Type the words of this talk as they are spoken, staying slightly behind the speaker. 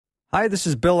Hi, this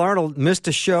is Bill Arnold. Missed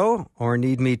a show or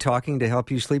need me talking to help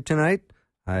you sleep tonight?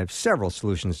 I have several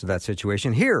solutions to that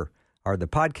situation. Here are the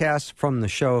podcasts from the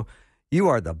show. You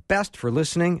are the best for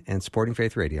listening and supporting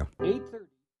Faith Radio. 8:30.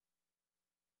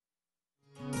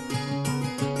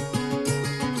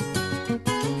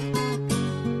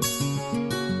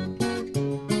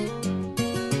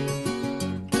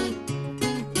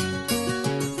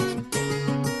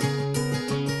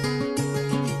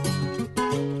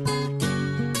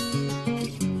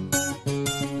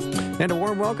 And a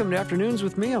warm welcome to Afternoons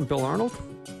with me. I'm Bill Arnold.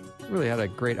 Really had a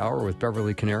great hour with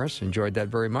Beverly Canaris. Enjoyed that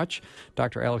very much.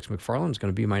 Dr. Alex McFarland is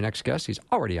going to be my next guest. He's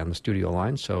already on the studio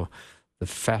line, so the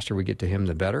faster we get to him,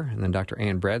 the better. And then Dr.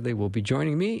 Ann Bradley will be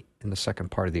joining me in the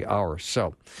second part of the hour.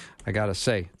 So I got to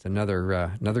say, it's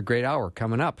another great hour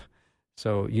coming up.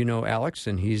 So you know Alex,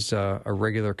 and he's a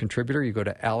regular contributor. You go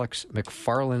to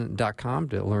alexmcfarland.com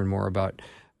to learn more about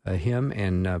him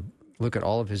and look at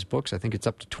all of his books. I think it's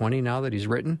up to 20 now that he's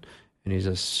written. And he's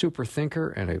a super thinker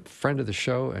and a friend of the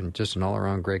show and just an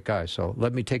all-around great guy. So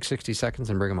let me take 60 seconds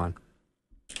and bring him on.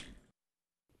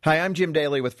 Hi, I'm Jim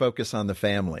Daly with Focus on the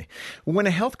Family. When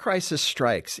a health crisis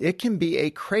strikes, it can be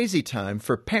a crazy time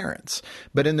for parents.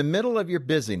 But in the middle of your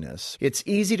busyness, it's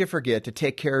easy to forget to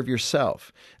take care of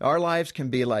yourself. Our lives can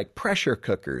be like pressure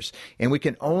cookers, and we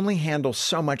can only handle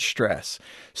so much stress.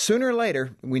 Sooner or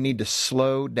later, we need to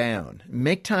slow down.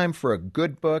 Make time for a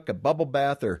good book, a bubble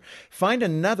bath, or find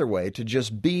another way to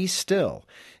just be still.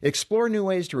 Explore new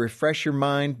ways to refresh your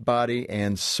mind, body,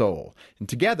 and soul. And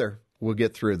together, we'll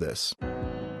get through this.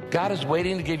 God is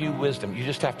waiting to give you wisdom. You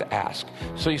just have to ask.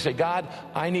 So you say, God,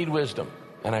 I need wisdom.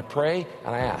 And I pray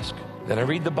and I ask. Then I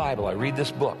read the Bible. I read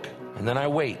this book. And then I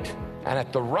wait. And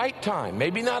at the right time,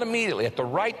 maybe not immediately, at the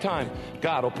right time,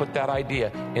 God will put that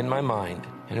idea in my mind.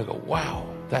 And He'll go, wow,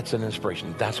 that's an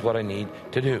inspiration. That's what I need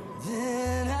to do.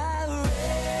 Then I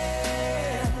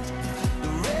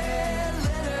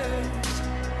read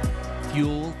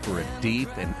Fuel for a deep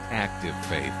and active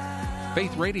faith.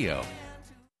 Faith Radio.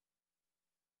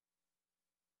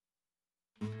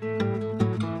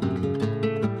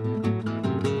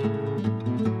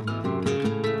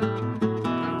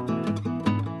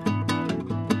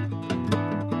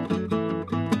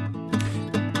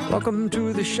 Welcome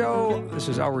to the show. This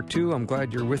is hour 2. I'm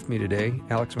glad you're with me today.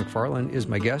 Alex McFarland is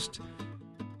my guest.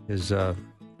 One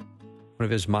of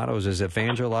his mottos is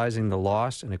evangelizing the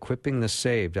lost and equipping the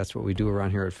saved. That's what we do around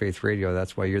here at Faith Radio.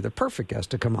 That's why you're the perfect guest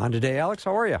to come on today. Alex,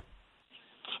 how are you?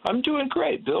 I'm doing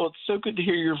great, Bill. It's so good to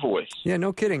hear your voice. Yeah,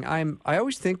 no kidding. I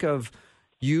always think of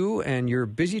you and your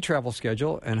busy travel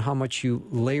schedule and how much you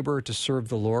labor to serve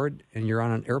the Lord, and you're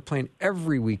on an airplane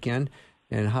every weekend,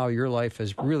 and how your life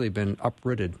has really been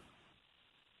uprooted.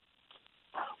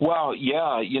 Well,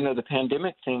 yeah, the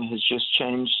pandemic thing has just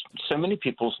changed so many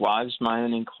people's lives, my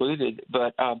own included.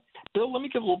 But, Bill, let me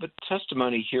give a little bit of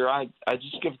testimony here. I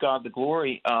just give God the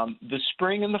glory. The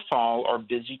spring and the fall are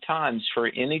busy times for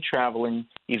any traveling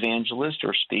evangelist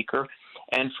or speaker.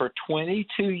 And for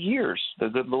 22 years, the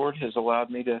good Lord has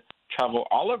allowed me to travel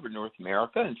all over North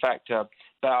America. In fact,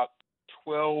 about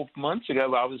 12 months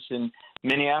ago, I was in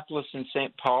Minneapolis and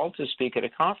St. Paul to speak at a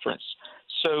conference.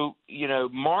 So,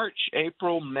 March,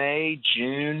 April, May,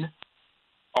 June,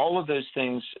 all of those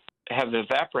things have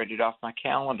evaporated off my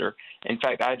calendar. In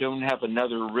fact, I don't have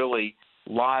another really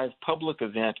live public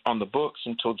event on the books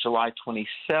until July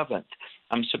 27th.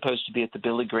 I'm supposed to be at the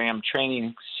Billy Graham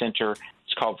Training Center.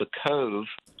 It's called The Cove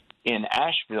in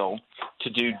Asheville to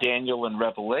do Daniel and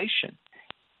Revelation.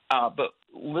 But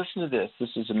listen to this.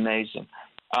 This is amazing.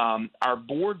 Our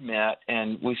board met,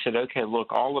 and we said, okay,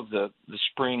 look, all of the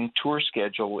spring tour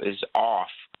schedule is off.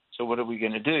 So what are we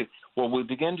going to do? Well, we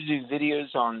began to do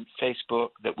videos on Facebook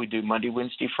that we do Monday,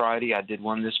 Wednesday, Friday. I did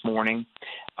one this morning.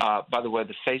 By the way,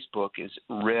 the Facebook is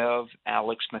Rev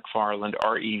Alex McFarland,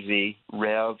 R-E-V,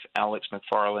 Rev Alex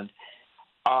McFarland.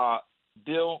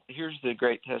 Bill, here's the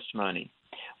great testimony.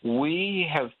 We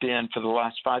have been, for the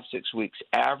last 5-6 weeks,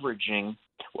 averaging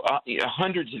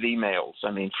hundreds of emails,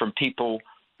 from people,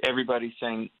 everybody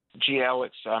saying, gee,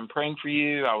 Alex, I'm praying for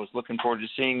you. I was looking forward to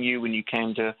seeing you when you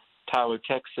came to Tyler,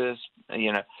 Texas,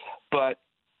 But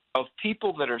of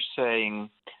people that are saying,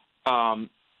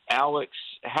 Alex,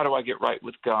 how do I get right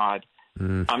with God?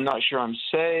 I'm not sure I'm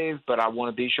saved, but I want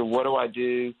to be sure. What do I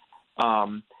do?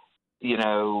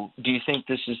 Do you think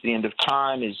this is the end of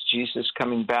time? Is Jesus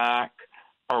coming back?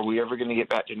 Are we ever going to get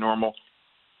back to normal?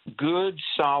 Good,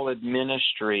 solid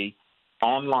ministry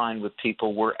online with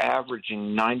people. We're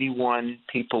averaging 91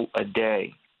 people a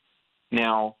day.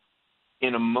 Now,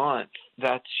 in a month,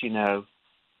 that's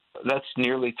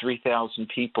nearly 3,000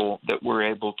 people that we're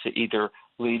able to either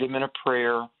lead them in a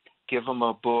prayer, give them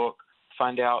a book,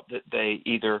 find out that they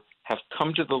either have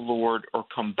come to the Lord or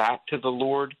come back to the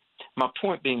Lord. My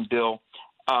point being, Bill,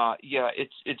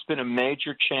 it's been a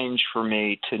major change for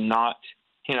me to not,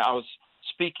 I was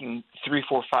speaking 3,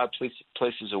 4, 5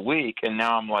 places a week, and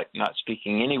now I'm like not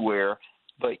speaking anywhere,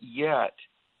 but yet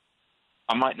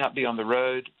I might not be on the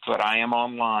road, but I am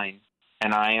online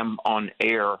and I am on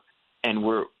air, and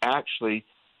we're actually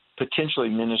potentially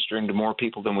ministering to more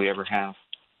people than we ever have.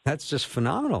 That's just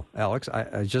phenomenal, Alex.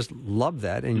 I just love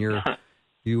that, and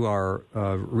you are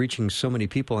reaching so many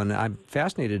people, and I'm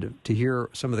fascinated to hear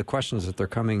some of the questions that they're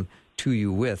coming to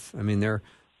you with. I mean, they're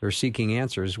seeking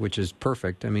answers, which is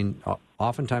perfect. I mean,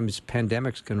 oftentimes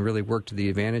pandemics can really work to the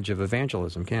advantage of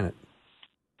evangelism, can it?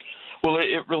 Well,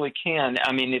 it really can.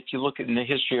 I mean, if you look at in the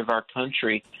history of our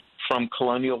country, from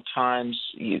colonial times,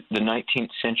 the 19th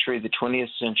century, the 20th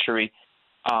century,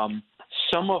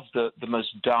 some of the most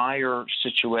dire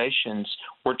situations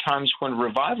were times when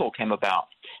revival came about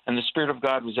and the Spirit of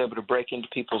God was able to break into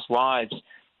people's lives.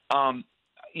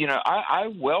 I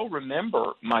well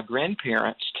remember my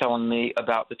grandparents telling me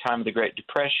about the time of the Great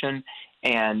Depression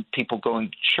and people going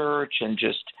to church and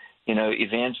just,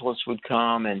 evangelists would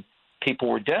come and people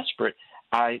were desperate.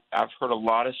 I've heard a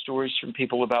lot of stories from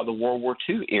people about the World War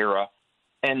II era.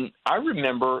 And I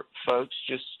remember, folks,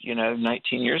 just,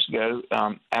 19 years ago,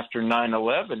 after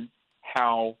 9/11,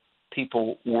 how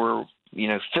people were,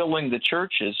 filling the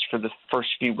churches for the first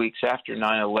few weeks after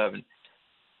 9/11.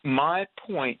 My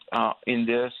point in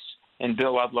this, and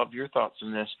Bill, I'd love your thoughts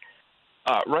on this.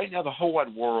 Right now, the whole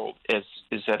wide world is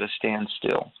at a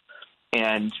standstill.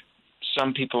 And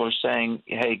some people are saying,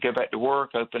 hey, go back to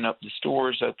work, open up the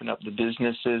stores, open up the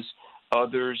businesses.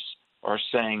 Others are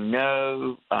saying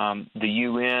no. The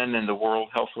UN and the World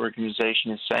Health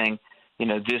Organization is saying,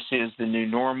 this is the new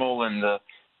normal and the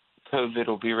COVID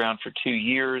will be around for 2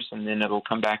 years and then it'll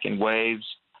come back in waves.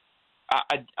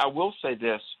 I will say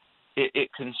this.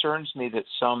 It concerns me that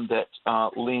some that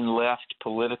lean left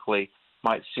politically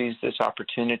might seize this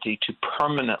opportunity to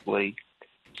permanently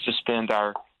suspend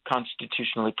our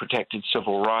constitutionally protected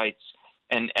civil rights.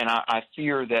 And I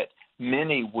fear that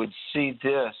many would see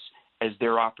this as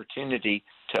their opportunity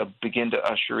to begin to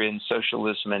usher in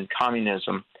socialism and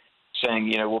communism,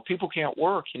 saying, people can't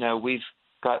work. We've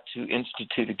got to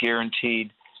institute a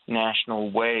guaranteed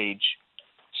national wage.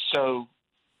 So,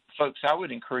 folks, I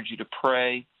would encourage you to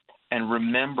pray and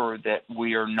remember that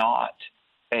we are not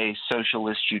a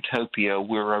socialist utopia.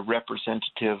 We're a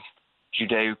representative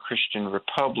Judeo-Christian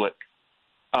republic.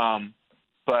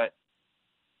 But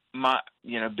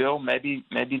Bill, maybe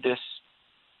this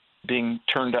being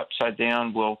turned upside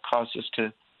down will cause us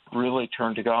to really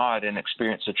turn to God and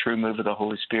experience a true move of the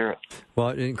Holy Spirit. Well,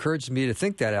 it encouraged me to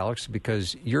think that, Alex,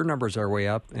 because your numbers are way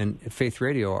up, and Faith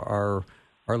Radio, our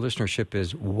listenership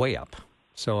is way up.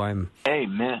 So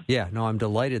Amen. Yeah, no, I'm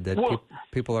delighted that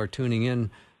people are tuning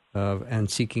in and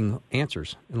seeking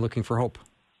answers and looking for hope.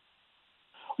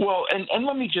 Well, and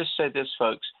let me just say this,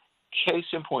 folks. Case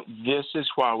in point, this is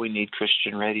why we need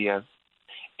Christian radio.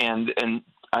 And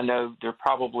I know there are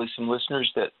probably some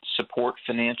listeners that support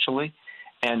financially,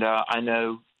 and I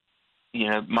know,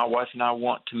 my wife and I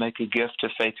want to make a gift to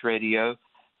Faith Radio,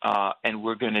 and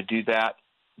we're going to do that.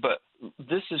 But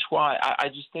this is why I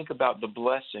just think about the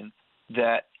blessing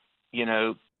that,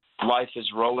 life is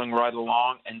rolling right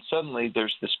along, and suddenly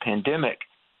there's this pandemic,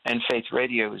 and Faith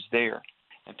Radio is there,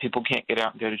 and people can't get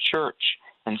out and go to church.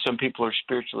 And some people are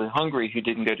spiritually hungry who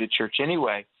didn't go to church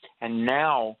anyway. And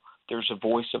now there's a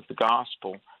voice of the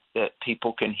gospel that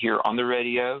people can hear on the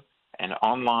radio and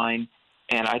online.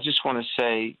 And I just want to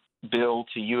say, Bill,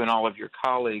 to you and all of your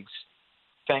colleagues,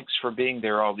 thanks for being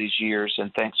there all these years,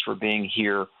 and thanks for being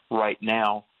here right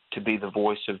now to be the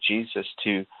voice of Jesus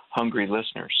to hungry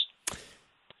listeners.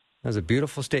 That was a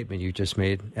beautiful statement you just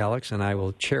made, Alex, and I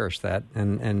will cherish that,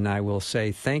 and I will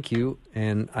say thank you,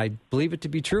 and I believe it to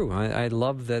be true. I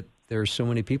love that there's so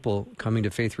many people coming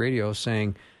to Faith Radio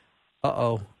saying,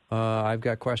 I've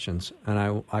got questions,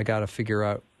 and I got to figure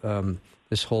out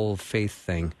this whole faith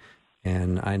thing.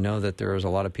 And I know that there's a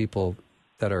lot of people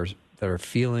that are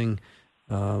feeling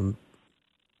a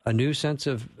new sense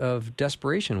of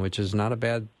desperation, which is not a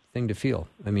bad thing to feel.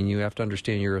 I mean, you have to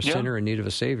understand you're a sinner in need of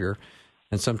a Savior,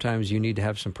 and sometimes you need to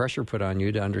have some pressure put on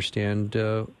you to understand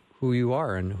who you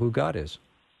are and who God is.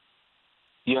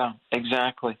 Yeah,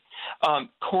 exactly.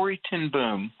 Corrie ten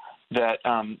Boom, that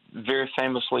very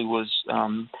famously was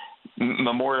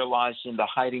memorialized in The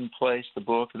Hiding Place, the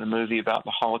book and the movie about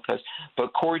the Holocaust.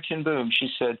 But Corrie ten Boom, she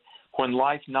said, when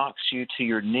life knocks you to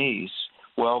your knees,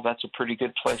 well, that's a pretty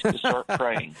good place to start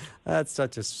praying. That's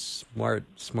such a smart,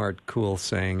 cool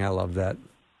saying. I love that.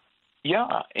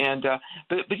 Yeah, and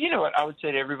but you know what I would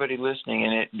say to everybody listening,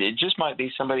 and it just might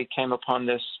be somebody came upon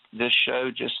this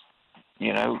show just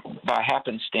by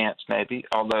happenstance maybe,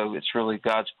 although it's really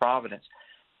God's providence.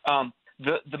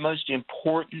 The most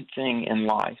important thing in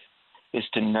life is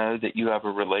to know that you have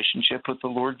a relationship with the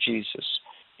Lord Jesus,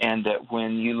 and that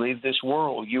when you leave this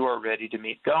world, you are ready to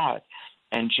meet God.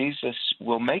 And Jesus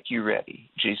will make you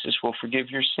ready. Jesus will forgive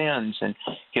your sins, and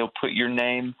he'll put your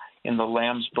name in the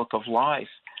Lamb's Book of Life.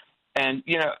 And,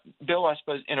 Bill, I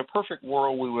suppose in a perfect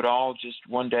world, we would all just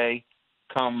one day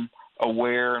come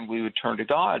aware and we would turn to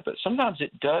God. But sometimes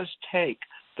it does take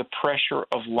the pressure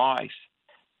of life.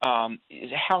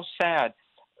 How sad.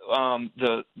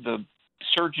 The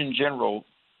Surgeon General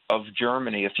of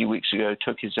Germany a few weeks ago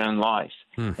took his own life.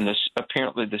 And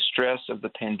apparently the stress of the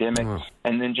pandemic.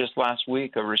 And then just last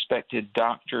week, a respected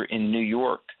doctor in New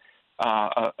York,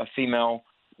 a female,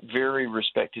 very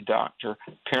respected doctor,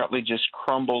 apparently just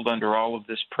crumbled under all of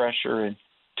this pressure and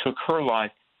took her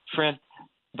life. Friend,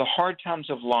 the hard times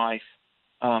of life,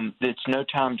 it's no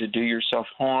time to do yourself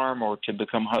harm or to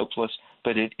become hopeless,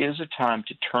 but it is a time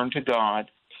to turn to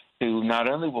God, who not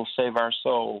only will save our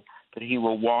soul, but he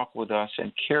will walk with us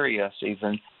and carry us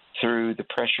even through the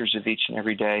pressures of each and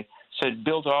every day. So to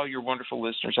build all your wonderful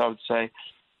listeners, I would say,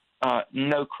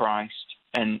 know Christ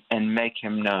and make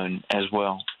him known as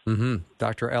well. Mm-hmm.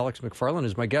 Dr. Alex McFarland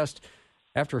is my guest.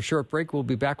 After a short break, we'll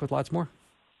be back with lots more.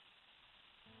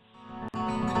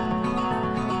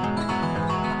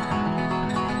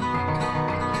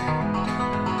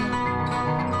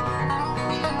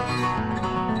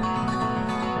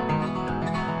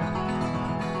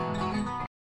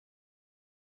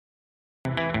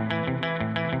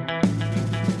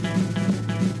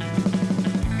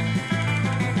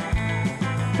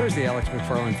 There's the Alex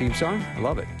McFarland theme song. I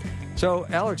love it. So,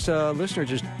 Alex, a listener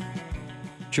just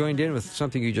joined in with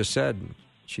something you just said.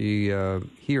 He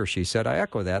or she said, I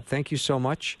echo that. Thank you so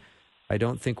much. I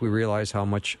don't think we realize how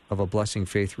much of a blessing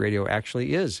Faith Radio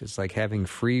actually is. It's like having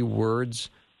free words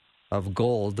of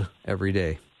gold every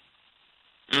day.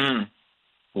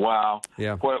 Wow.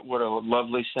 Yeah. What a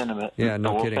lovely sentiment. Yeah,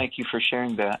 no kidding. Thank you for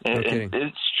sharing that. No kidding.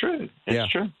 It's true.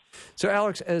 It's true. So,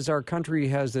 Alex, as our country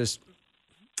has this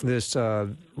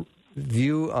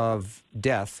view of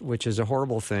death, which is a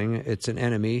horrible thing, it's an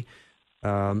enemy,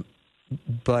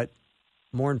 but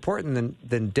more important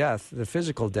than death, the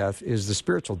physical death, is the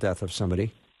spiritual death of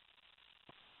somebody.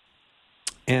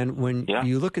 And when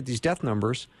you look at these death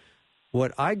numbers,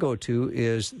 what I go to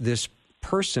is this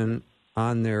person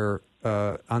on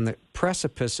the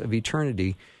precipice of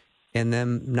eternity, and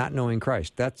them not knowing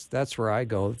Christ. That's where I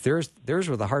go. There's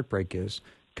where the heartbreak is,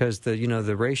 because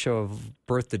the ratio of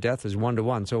birth to death is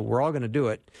 1-to-1. So we're all going to do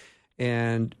it.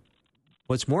 And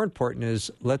what's more important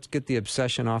is let's get the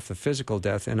obsession off the physical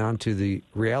death and onto the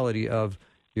reality of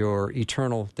your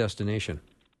eternal destination.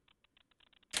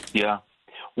 Yeah.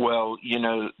 Well,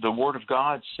 the Word of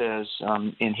God says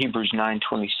in Hebrews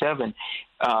 9:27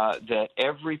 that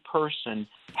every person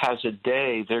has a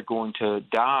day they're going to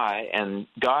die, and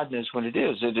God knows when it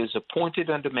is. It is appointed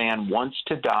unto man once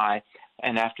to die,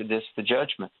 and after this, the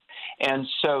judgment. And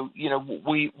so,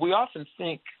 we often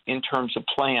think in terms of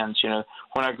plans.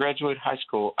 When I graduate high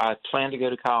school, I plan to go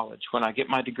to college. When I get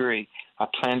my degree, I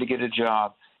plan to get a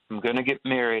job. I'm going to get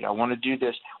married. I want to do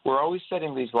this. We're always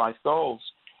setting these life goals.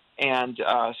 And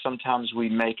sometimes we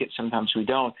make it, sometimes we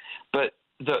don't. But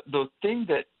the thing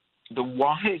that the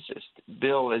wisest,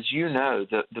 Bill, as you know,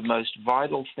 the most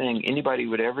vital thing anybody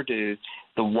would ever do,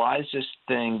 the wisest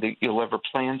thing that you'll ever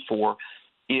plan for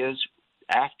is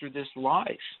after this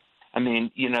life. I mean,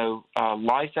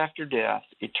 life after death,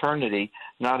 eternity,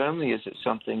 not only is it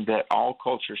something that all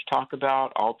cultures talk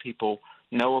about, all people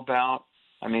know about.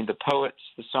 I mean, the poets,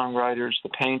 the songwriters, the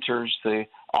painters, the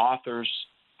authors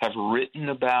have written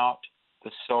about the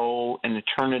soul and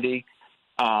eternity.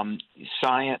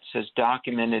 Science has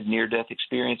documented near-death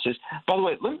experiences. By the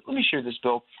way, let me share this,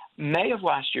 Bill. May of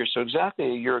last year, so exactly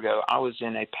a year ago, I was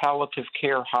in a palliative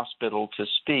care hospital to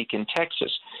speak in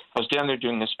Texas. I was down there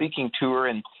doing a speaking tour,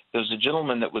 and there was a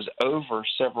gentleman that was over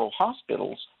several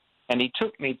hospitals, and he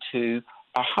took me to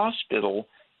a hospital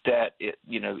that,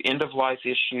 end-of-life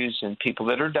issues and people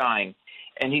that are dying.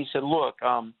 And he said, look,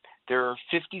 there are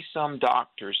 50-some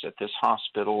doctors at this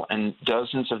hospital and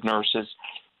dozens of nurses.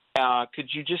 Could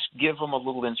you just give them a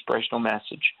little inspirational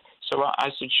message? So I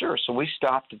said, sure. So we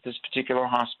stopped at this particular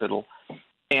hospital,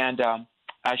 and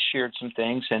I shared some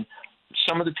things. And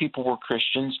some of the people were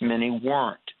Christians, many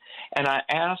weren't. And I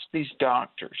asked these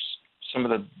doctors, some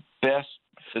of the best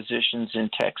physicians in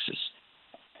Texas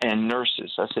and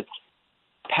nurses, I said,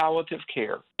 palliative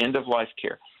care, end-of-life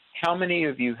care, how many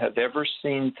of you have ever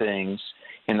seen things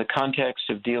in the context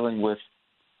of dealing with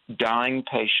dying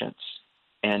patients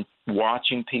and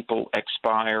watching people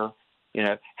expire? You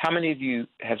know, how many of you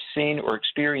have seen or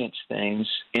experienced things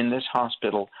in this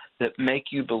hospital that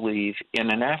make you believe in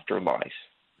an afterlife?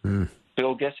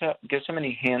 Bill, guess how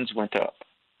many hands went up?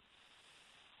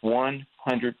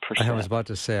 100%. I was about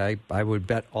to say I would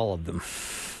bet all of them.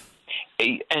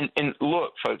 And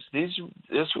look, folks, this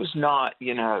was not,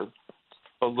 you know,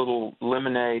 a little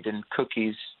lemonade and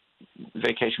cookies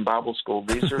vacation Bible school.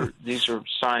 These are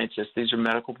scientists. These are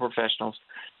medical professionals,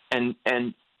 and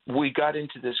we got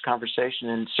into this conversation,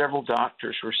 and several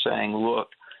doctors were saying, "Look,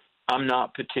 I'm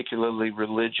not particularly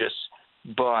religious,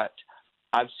 but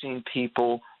I've seen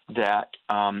people that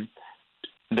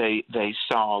they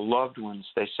saw loved ones,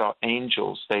 they saw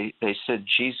angels, they said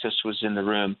Jesus was in the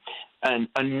room." And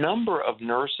a number of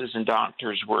nurses and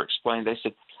doctors were explaining, they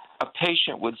said, a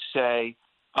patient would say,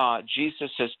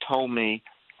 Jesus has told me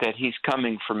that he's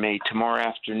coming for me tomorrow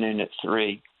afternoon at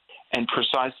 3. And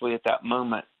precisely at that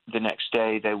moment, the next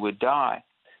day, they would die.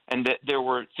 And that there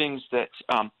were things that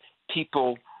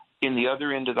people in the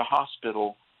other end of the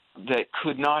hospital that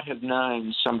could not have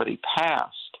known somebody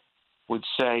passed would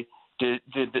say,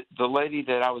 the lady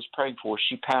that I was praying for,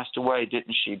 she passed away,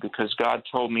 didn't she? Because God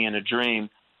told me in a dream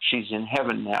she's in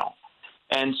heaven now.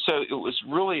 And so it was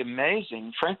really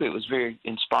amazing. Frankly, it was very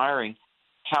inspiring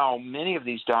how many of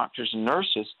these doctors and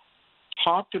nurses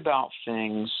talked about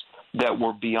things that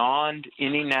were beyond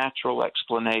any natural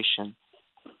explanation.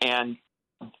 And,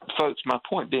 folks, my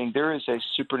point being, there is a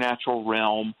supernatural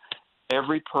realm.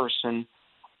 Every person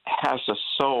has a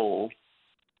soul.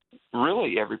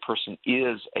 Really, every person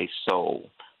is a soul,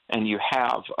 and you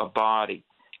have a body.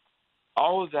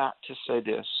 All of that to say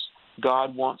this: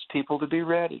 God wants people to be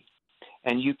ready,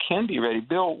 and you can be ready.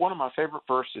 Bill, one of my favorite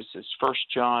verses is 1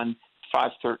 John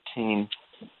 5:13,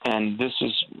 and this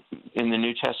is in the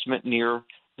New Testament, near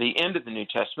the end of the New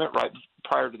Testament, right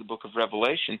prior to the book of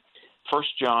Revelation, 1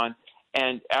 John.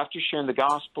 And after sharing the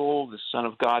gospel, the Son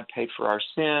of God paid for our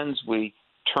sins, we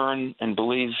turn and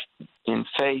believe in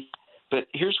faith. But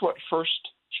here's what 1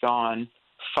 John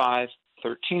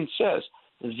 5:13 says: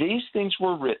 "These things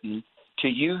were written to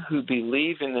you who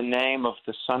believe in the name of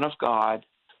the Son of God,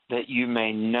 that you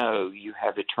may know you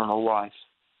have eternal life."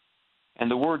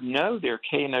 And the word know there,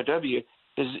 K-N-O-W,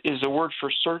 is a word for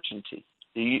certainty.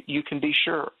 You can be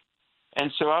sure.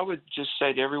 And so I would just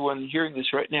say to everyone hearing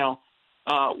this right now,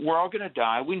 we're all going to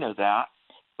die. We know that.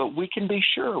 But we can be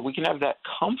sure. We can have that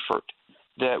comfort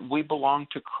that we belong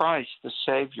to Christ, the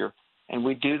Savior. And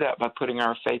we do that by putting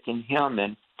our faith in Him.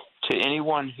 And to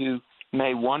anyone who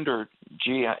may wonder,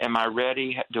 gee, am I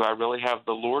ready? Do I really have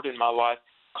the Lord in my life?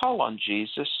 Call on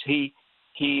Jesus. He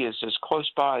is as close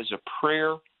by as a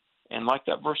prayer. And like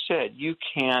that verse said, you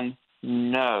can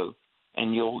know,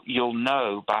 and you'll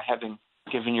know by having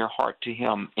given your heart to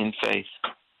Him in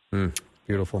faith.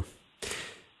 Beautiful.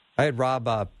 I had Rob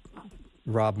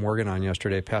Morgan on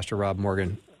yesterday, Pastor Rob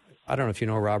Morgan. I don't know if you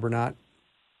know Rob or not.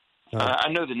 I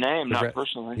know the name, not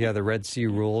personally. Yeah, The Red Sea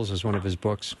Rules is one of his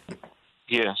books.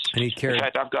 Yes. And he cared. In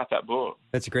fact, I've got that book.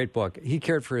 That's a great book. He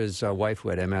cared for his wife who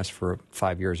had MS for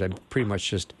 5 years. I pretty much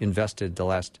just invested the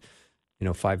last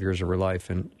 5 years of her life,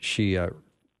 and she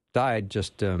died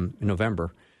just in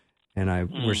November. And I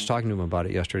was talking to him about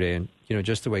it yesterday, and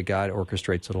just the way God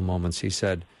orchestrates little moments. He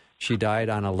said she died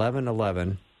on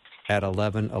 11/11 at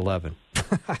 11/11.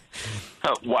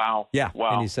 Oh, wow. Yeah.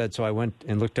 Wow. And he said, so I went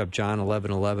and looked up John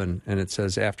 11:11, and it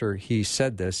says after he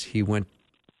said this, he went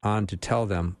on to tell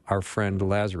them, our friend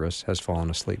Lazarus has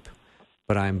fallen asleep,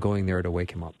 but I am going there to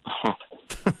wake him up.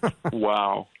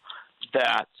 Wow.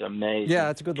 That's amazing.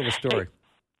 Yeah, it's a good little story.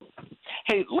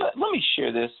 Hey, let me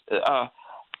share this.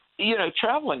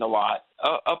 Traveling a lot,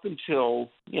 up until,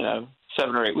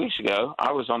 7 or 8 weeks ago,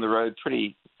 I was on the road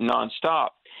pretty nonstop.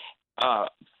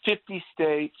 50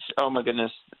 states, oh my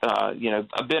goodness,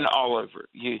 I've been all over.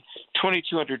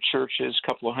 2,200 churches, a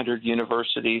couple of hundred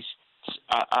universities.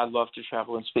 I love to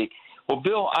travel and speak. Well,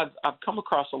 Bill, I've come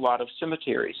across a lot of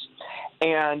cemeteries,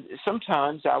 and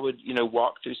sometimes I would,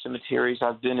 walk through cemeteries.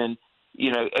 I've been in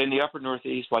the upper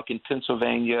Northeast, like in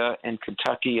Pennsylvania and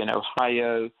Kentucky and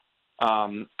Ohio,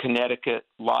 Connecticut,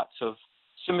 lots of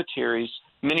cemeteries,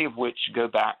 many of which go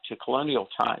back to colonial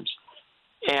times.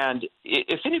 And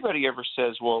if anybody ever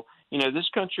says, well, this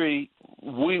country,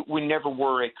 we never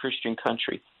were a Christian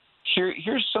country,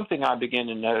 here's something I began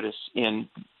to notice in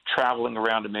traveling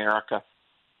around America.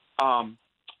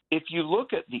 If you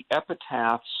look at the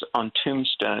epitaphs on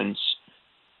tombstones,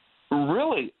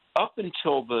 really up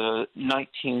until the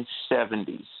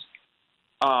 1970s,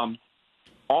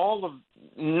 all of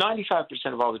 95%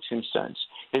 of all the tombstones.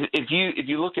 If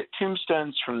you look at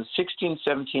tombstones from the 16,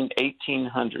 17,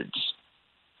 1800s,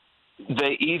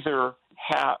 they either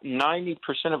have 90%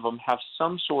 of them have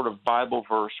some sort of Bible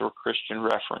verse or Christian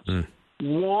reference.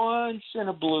 Once in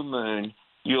a blue moon,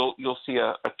 you'll see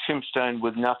a tombstone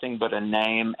with nothing but a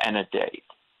name and a date.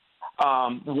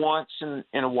 Once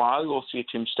in a while, you'll see a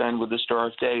tombstone with the Star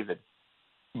of David.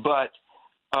 But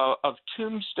of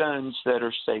tombstones that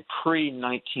are, say,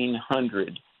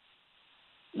 pre-1900,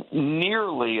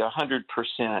 nearly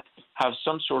 100% have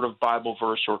some sort of Bible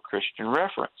verse or Christian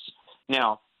reference.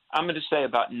 Now, I'm going to say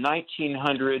about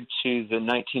 1900 to the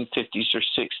 1950s or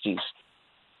 60s,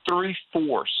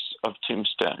 3/4 of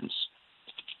tombstones,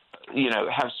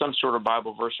 have some sort of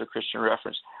Bible verse or Christian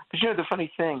reference. But, the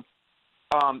funny thing,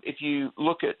 if you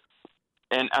look at,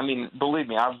 and I mean, believe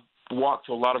me, I've walked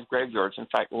to a lot of graveyards. In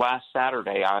fact, last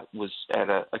Saturday I was at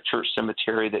a church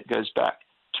cemetery that goes back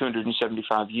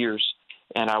 275 years,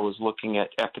 and I was looking at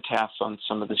epitaphs on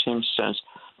some of the tombstones.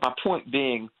 My point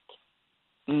being,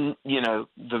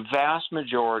 the vast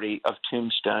majority of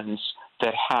tombstones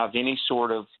that have any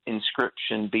sort of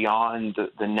inscription beyond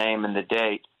the name and the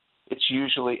date, it's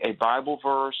usually a Bible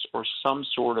verse or some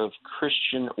sort of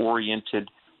Christian-oriented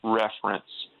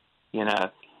reference, and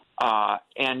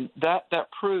that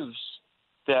proves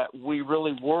that we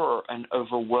really were an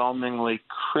overwhelmingly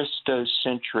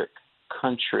Christocentric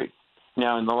country.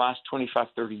 Now, in the last 25,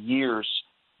 30 years,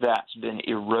 that's been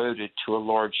eroded to a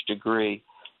large degree.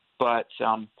 But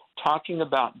talking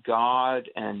about God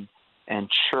and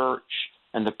church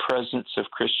and the presence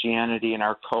of Christianity in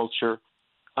our culture,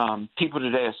 people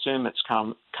today assume it's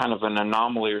kind of an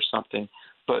anomaly or something.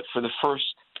 But for the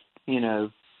first,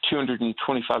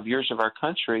 225 years of our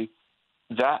country,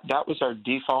 that was our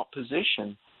default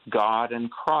position, God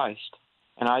and Christ.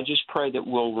 And I just pray that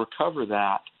we'll recover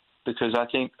that, because I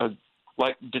think,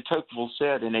 like de Tocqueville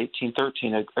said in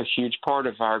 1813, a huge part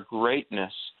of our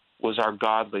greatness was our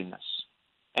godliness.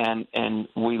 And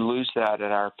we lose that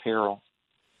at our peril.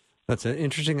 That's an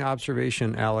interesting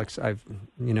observation, Alex. I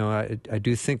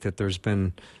do think that there's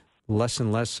been less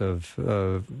and less of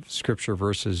scripture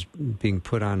verses being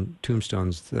put on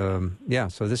tombstones.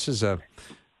 So this is a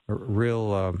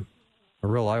real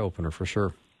eye opener for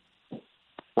sure.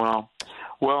 Wow.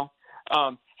 Well,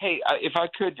 hey, if I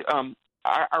could,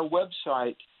 our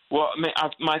website. Well,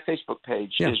 my Facebook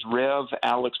page is Rev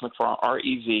Alex McFarland,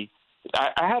 REV.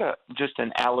 I had just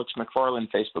an Alex McFarland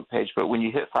Facebook page, but when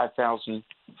you hit 5,000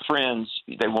 friends,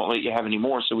 they won't let you have any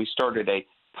more. So we started a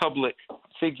public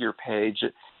figure page,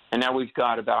 and now we've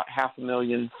got about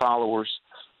 500,000 followers.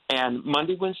 And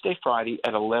Monday, Wednesday, Friday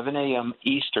at 11 a.m.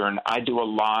 Eastern, I do a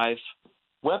live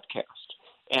webcast.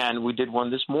 And we did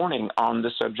one this morning on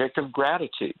the subject of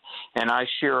gratitude. And I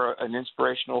share an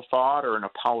inspirational thought or an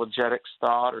apologetics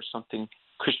thought or something,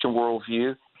 Christian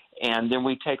worldview. And then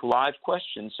we take live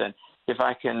questions. And if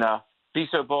I can be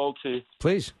so bold to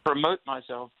please promote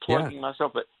myself, plugging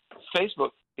myself, but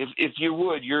Facebook, if you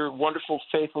would, your wonderful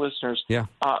faith listeners,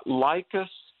 like us,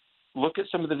 look at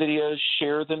some of the videos,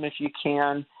 share them if you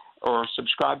can, or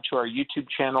subscribe to our YouTube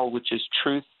channel, which is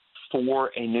Truth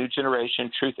for a New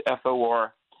Generation, Truth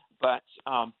FOR. But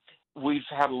we've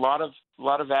had a lot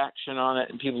of action on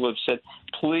it, and people have said,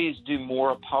 please do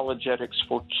more apologetics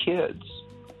for kids.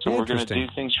 So we're going to do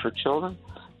things for children.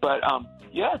 But,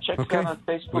 check us out on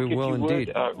Facebook if you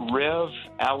would. Rev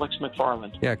Alex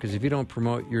McFarland. Yeah, because if you don't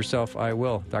promote yourself, I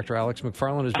will. Dr. Alex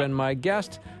McFarland has been my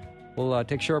guest. We'll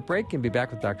take a short break and be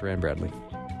back with Dr. Ann Bradley.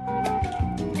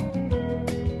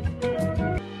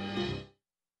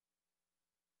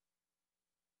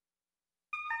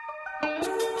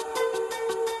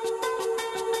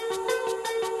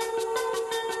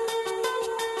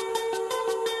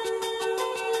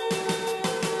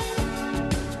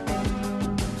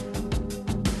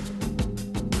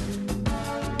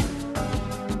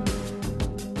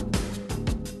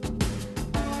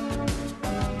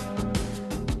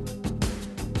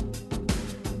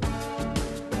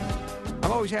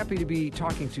 Happy to be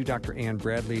talking to Dr. Ann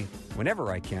Bradley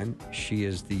whenever I can. She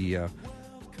is the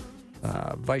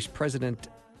Vice President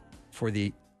for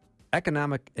the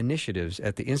Economic Initiatives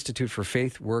at the Institute for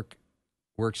Faith,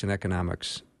 Works, and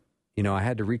Economics. I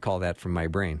had to recall that from my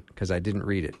brain because I didn't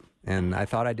read it, and I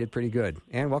thought I did pretty good.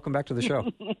 Ann, welcome back to the show.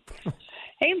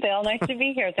 Hey, Bill. Nice to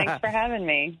be here. Thanks for having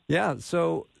me. Yeah,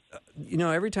 so,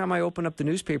 every time I open up the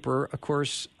newspaper, of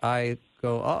course, I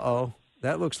go, uh-oh,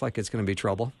 that looks like it's going to be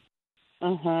trouble.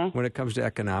 When it comes to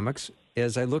economics.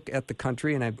 As I look at the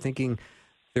country and I'm thinking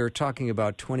they're talking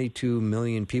about 22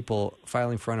 million people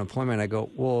filing for unemployment, I go,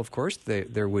 well, of course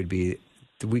there would be.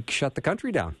 We shut the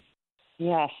country down.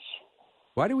 Yes.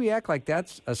 Why do we act like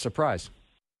that's a surprise?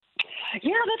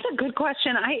 Yeah, that's a good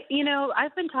question.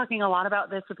 I've been talking a lot about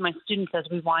this with my students as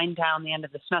we wind down the end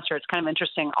of the semester. It's kind of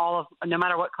interesting. No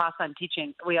matter what class I'm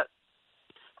teaching,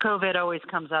 COVID always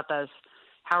comes up as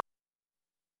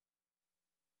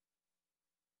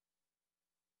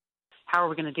how are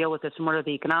we going to deal with this and what are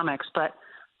the economics? But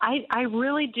I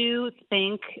really do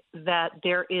think that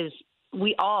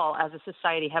we all as a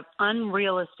society have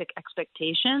unrealistic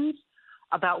expectations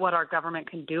about what our government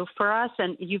can do for us.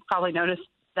 And you've probably noticed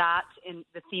that in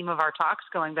the theme of our talks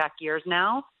going back years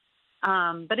now.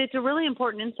 But it's a really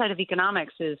important insight of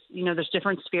economics is, there's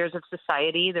different spheres of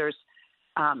society. There's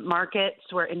markets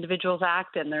where individuals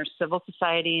act, and there's civil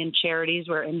society and charities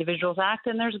where individuals act,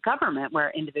 and there's government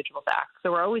where individuals act.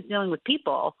 So we're always dealing with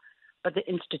people, but the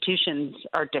institutions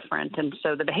are different, and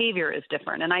so the behavior is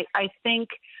different. And I think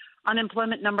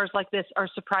unemployment numbers like this are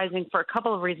surprising for a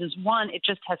couple of reasons. One, it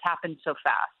just has happened so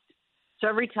fast. So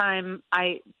every time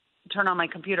I turn on my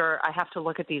computer, I have to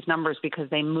look at these numbers because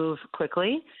they move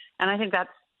quickly, and I think that's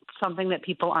something that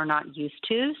people are not used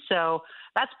to. So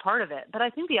that's part of it. But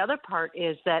I think the other part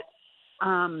is that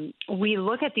we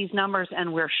look at these numbers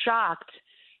and we're shocked,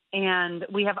 and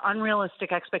we have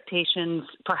unrealistic expectations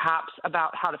perhaps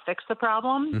about how to fix the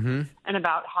problem and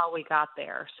about how we got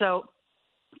there. So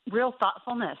real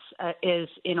thoughtfulness is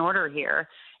in order here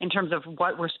in terms of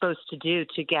what we're supposed to do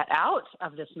to get out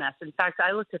of this mess. In fact,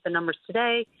 I looked at the numbers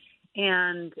today,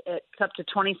 and it's up to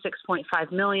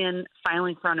 26.5 million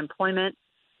filing for unemployment.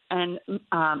 And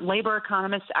labor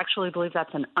economists actually believe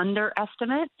that's an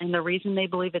underestimate. And the reason they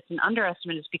believe it's an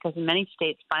underestimate is because in many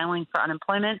states, filing for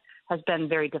unemployment has been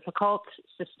very difficult.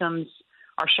 Systems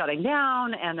are shutting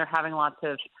down, and they're having lots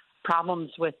of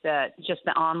problems with just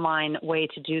the online way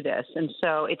to do this. And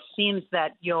so it seems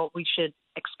that we should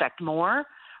expect more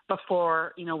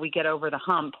before, we get over the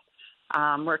hump.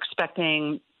 We're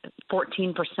expecting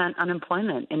 14%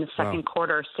 unemployment in the second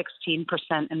quarter, 16%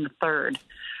 in the third.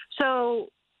 So,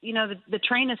 the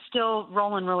train is still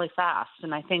rolling really fast,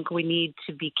 and I think we need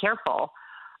to be careful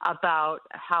about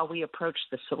how we approach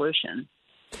the solution.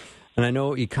 And I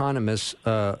know economists,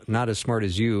 not as smart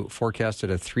as you, forecasted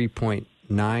a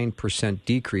 3.9%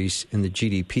 decrease in the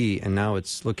GDP, and now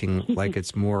it's looking like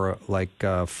it's more like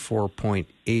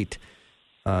 4.8,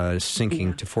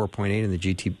 sinking to 4.8 in the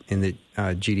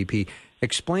GDP.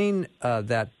 Explain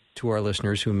that to our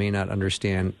listeners who may not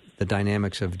understand the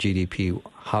dynamics of GDP,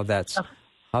 how that's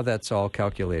all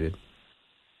calculated.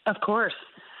 Of course.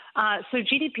 So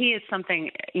GDP is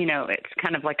something, it's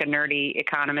kind of like a nerdy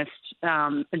economist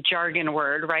jargon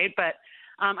word, right? But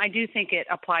I do think it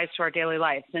applies to our daily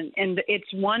lives. And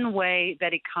it's one way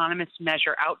that economists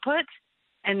measure output.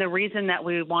 And the reason that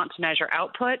we want to measure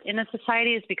output in a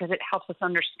society is because it helps us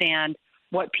understand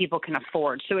what people can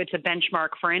afford. So it's a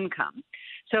benchmark for income.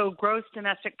 So gross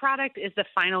domestic product is the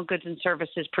final goods and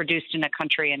services produced in a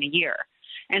country in a year.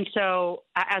 And so,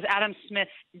 as Adam Smith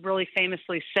really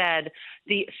famously said,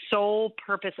 the sole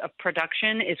purpose of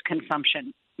production is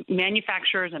consumption.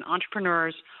 Manufacturers and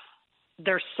entrepreneurs,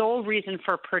 their sole reason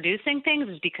for producing things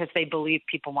is because they believe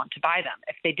people want to buy them.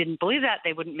 If they didn't believe that,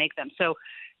 they wouldn't make them. So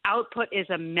output is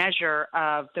a measure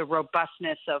of the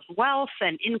robustness of wealth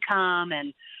and income,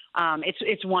 and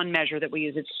it's one measure that we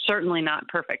use. It's certainly not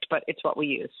perfect, but it's what we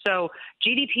use. So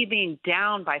GDP being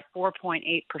down by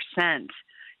 4.8%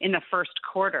 in the first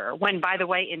quarter, when, by the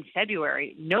way, in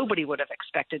February, nobody would have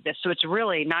expected this. So it's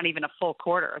really not even a full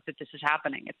quarter that this is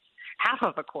happening. It's half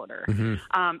of a quarter,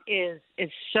 is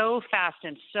so fast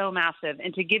and so massive.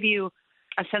 And to give you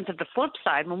a sense of the flip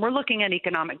side, when we're looking at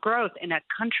economic growth in a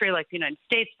country like the United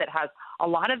States that has a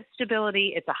lot of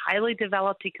stability, it's a highly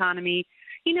developed economy,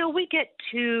 we get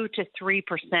 2 to 3%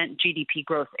 GDP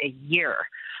growth a year.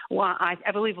 Well, I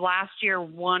believe last year,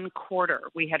 one quarter,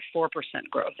 we had 4%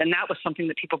 growth, and that was something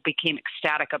that people became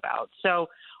ecstatic about. So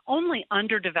only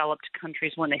underdeveloped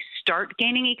countries, when they start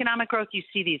gaining economic growth, you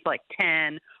see these like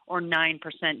 10 or 9%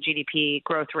 GDP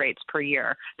growth rates per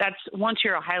year. That's once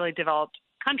you're a highly developed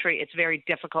country, it's very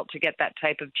difficult to get that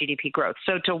type of GDP growth.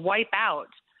 So to wipe out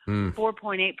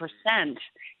 4.8%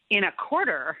 in a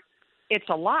quarter, it's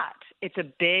a lot. It's a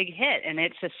big hit, and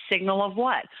it's a signal of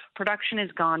what? Production has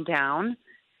gone down,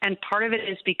 and part of it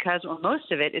is because, or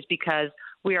most of it is because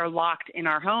we are locked in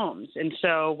our homes, and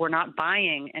so we're not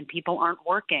buying, and people aren't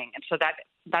working, and so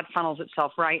that funnels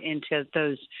itself right into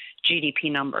those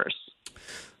GDP numbers.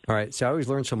 All right, so I always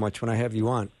learn so much when I have you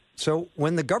on. So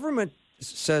when the government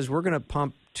says we're going to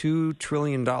pump $2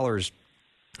 trillion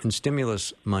in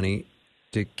stimulus money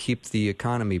to keep the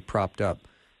economy propped up,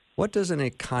 what does an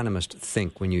economist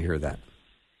think when you hear that?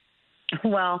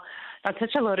 Well, That's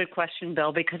such a loaded question,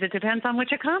 Bill, because it depends on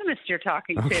which economist you're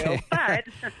talking to. But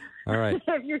all right.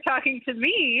 if you're talking to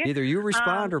me, either you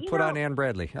respond or put on Ann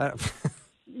Bradley.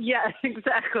 Yeah,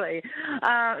 exactly.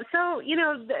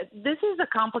 This is a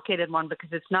complicated one because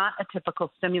it's not a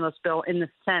typical stimulus bill in the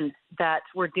sense that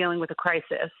we're dealing with a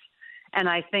crisis. And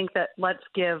I think that let's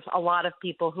give a lot of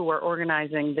people who are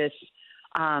organizing this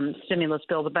stimulus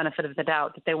bill the benefit of the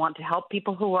doubt, that they want to help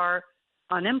people who are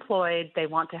unemployed. They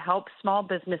want to help small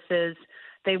businesses.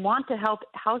 They want to help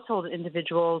household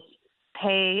individuals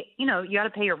pay, you got to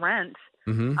pay your rent.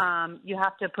 Mm-hmm. You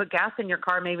have to put gas in your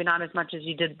car, maybe not as much as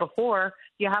you did before.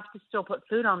 You have to still put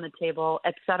food on the table,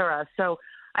 et cetera. So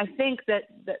I think that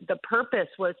the purpose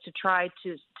was to try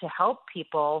to help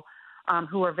people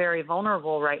who are very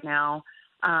vulnerable right now.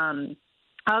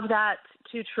 Of that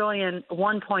 $2 trillion,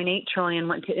 $1.8 trillion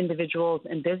went to individuals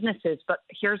and businesses. But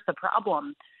here's the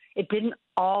problem. It didn't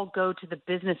all go to the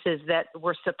businesses that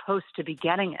were supposed to be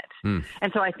getting it.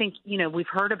 And so I think, we've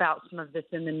heard about some of this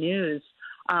in the news.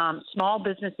 Small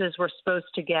businesses were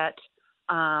supposed to get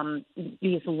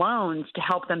these loans to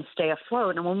help them stay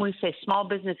afloat. And when we say small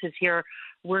businesses here,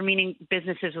 we're meaning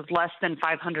businesses with less than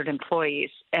 500 employees.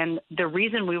 And the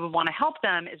reason we would want to help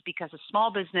them is because a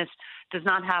small business does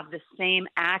not have the same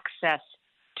access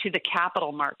to the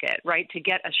capital market, right, to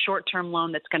get a short-term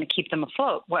loan that's going to keep them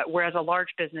afloat, whereas a large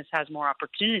business has more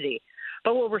opportunity.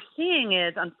 But what we're seeing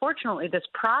is, unfortunately, this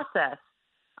process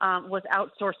was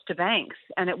outsourced to banks,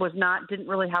 and it didn't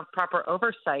really have proper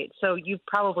oversight. So you've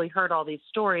probably heard all these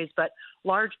stories, but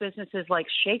large businesses like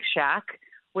Shake Shack,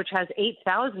 which has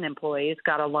 8,000 employees,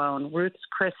 got a loan. Ruth's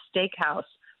Chris Steakhouse.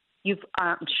 You've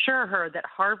I'm sure heard that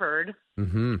Harvard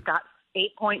got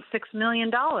 $8.6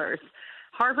 million.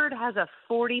 Harvard has a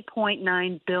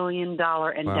 $40.9 billion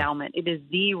endowment. Wow. It is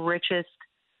the richest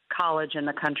college in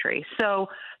the country. So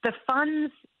the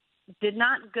funds did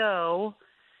not go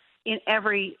in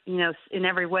every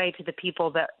way to the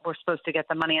people that were supposed to get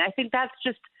the money. And I think that's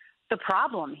just the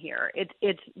problem here.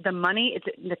 It's the money. It's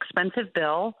an expensive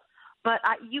bill. But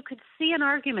you could see an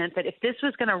argument that if this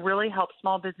was going to really help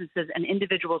small businesses and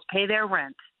individuals pay their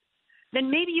rent, then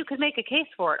maybe you could make a case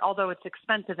for it, although it's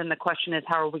expensive. And the question is,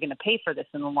 how are we going to pay for this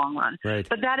in the long run? Right.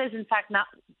 But that is, in fact,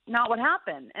 not what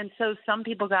happened. And so some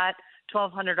people got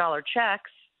 $1,200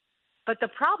 checks. But the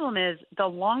problem is, the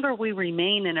longer we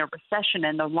remain in a recession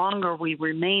and the longer we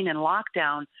remain in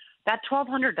lockdown, that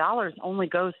 $1,200 only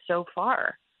goes so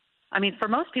far. I mean, for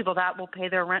most people, that will pay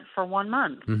their rent for 1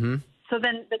 month. Mm-hmm. So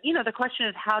then, the question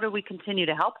is, how do we continue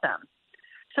to help them?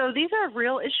 So these are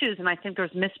real issues, and I think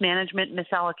there's mismanagement,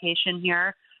 misallocation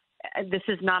here. This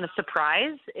is not a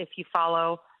surprise if you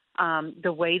follow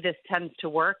the way this tends to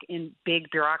work in big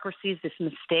bureaucracies. These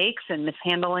mistakes and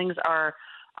mishandlings are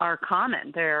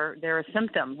common. They're a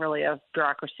symptom, really, of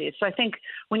bureaucracy. So I think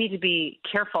we need to be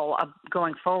careful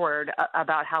going forward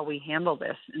about how we handle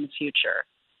this in the future.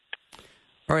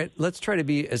 All right, let's try to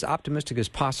be as optimistic as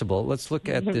possible. Let's look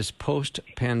at this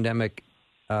post-pandemic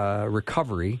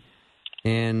recovery.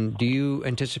 And do you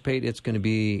anticipate it's going to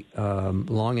be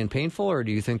long and painful, or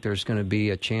do you think there's going to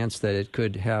be a chance that it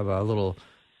could have a little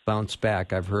bounce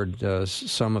back? I've heard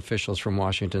some officials from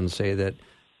Washington say that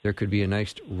there could be a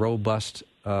nice, robust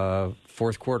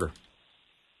fourth quarter.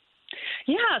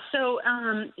 Yeah, so,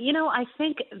 I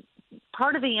think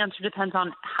part of the answer depends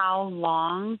on how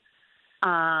long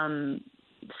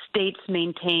states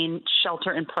maintain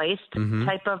shelter-in-place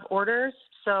type of orders.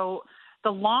 So the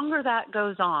longer that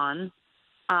goes on,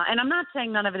 and I'm not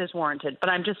saying none of it is warranted, but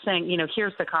I'm just saying,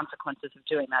 here's the consequences of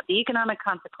doing that. The economic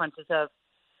consequences of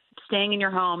staying in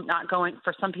your home, not going,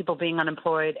 for some people being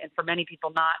unemployed, and for many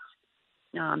people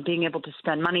not being able to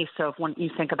spend money. So when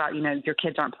you think about, your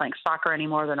kids aren't playing soccer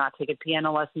anymore, they're not taking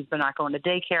piano lessons, they're not going to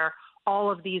daycare, all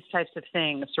of these types of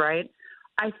things, right?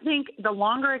 I think the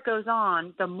longer it goes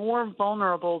on, the more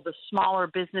vulnerable the smaller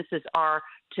businesses are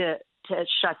to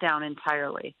shut down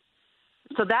entirely.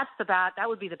 So that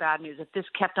would be the bad news. If this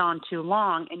kept on too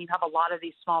long and you have a lot of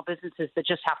these small businesses that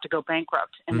just have to go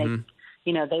bankrupt and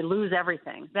they lose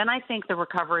everything, then I think the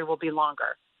recovery will be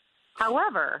longer.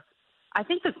 However, I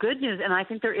think the good news, and I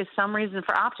think there is some reason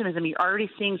for optimism, you're already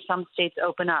seeing some states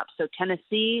open up. So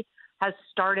Tennessee has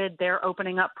started their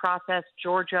opening up process,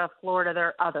 Georgia, Florida, there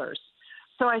are others.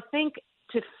 So I think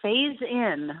to phase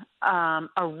in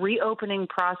a reopening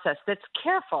process that's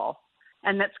careful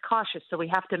and that's cautious, so we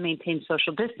have to maintain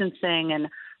social distancing and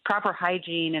proper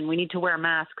hygiene, and we need to wear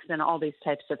masks and all these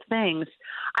types of things,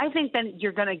 I think then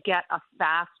you're going to get a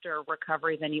faster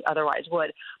recovery than you otherwise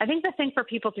would. I think the thing for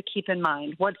people to keep in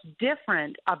mind, what's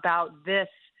different about this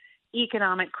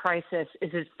economic crisis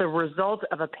is it's the result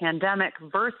of a pandemic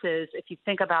versus if you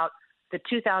think about the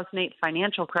 2008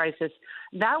 financial crisis,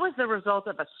 that was the result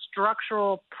of a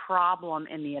structural problem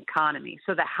in the economy.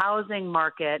 So the housing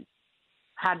market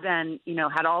had been,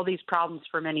 had all these problems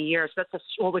for many years. That's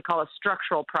what we call a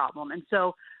structural problem. And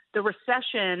so the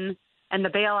recession and the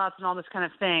bailouts and all this kind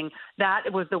of thing,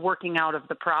 that was the working out of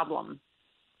the problem.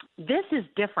 This is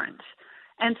different.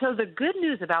 And so the good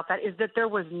news about that is that there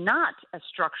was not a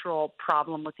structural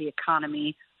problem with the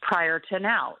economy prior to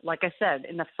now. Like I said,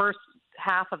 in the first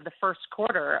half of the first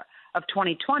quarter of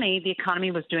 2020, the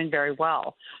economy was doing very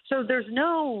well. So there's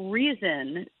no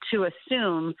reason to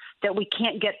assume that we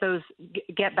can't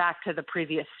get back to the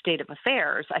previous state of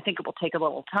affairs. I think it will take a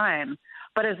little time.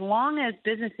 But as long as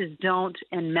businesses don't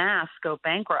en masse go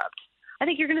bankrupt, I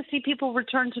think you're going to see people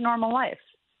return to normal life.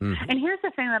 Mm-hmm. And here's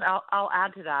the thing that I'll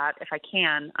add to that, if I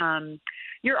can.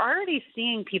 You're already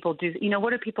seeing people do,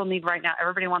 what do people need right now?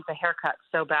 Everybody wants a haircut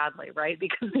so badly, right?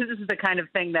 Because this is the kind of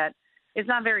thing that it's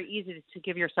not very easy to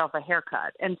give yourself a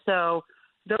haircut. And so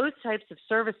those types of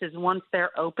services, once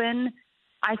they're open,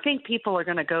 I think people are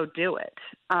going to go do it.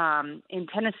 In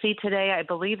Tennessee today, I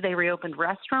believe they reopened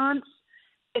restaurants,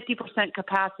 50%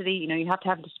 capacity. You have to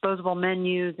have disposable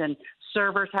menus and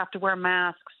servers have to wear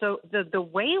masks. So the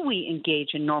way we engage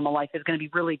in normal life is going to be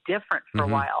really different for a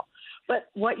while. But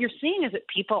what you're seeing is that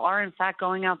people are, in fact,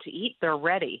 going out to eat. They're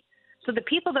ready. So the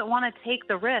people that want to take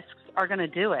the risks are going to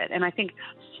do it. And I think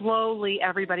slowly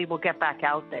everybody will get back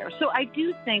out there. So I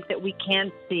do think that we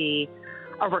can see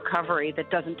a recovery that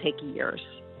doesn't take years.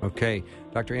 Okay.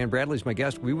 Dr. Ann Bradley is my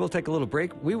guest. We will take a little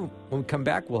break. When we come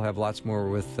back, we'll have lots more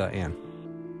with Ann.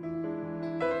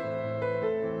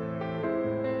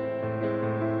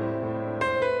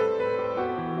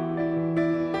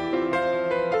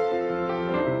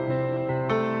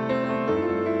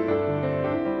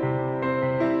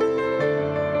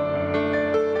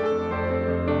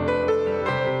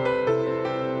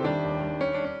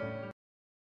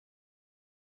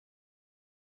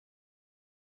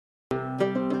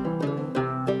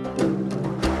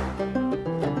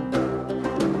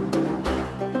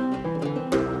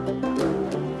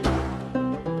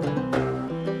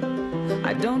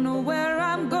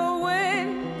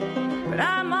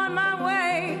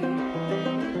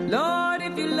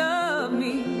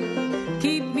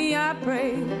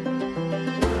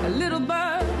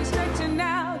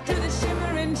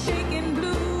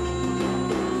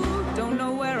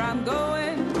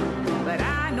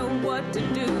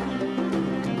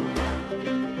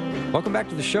 Welcome back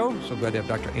to the show. So glad to have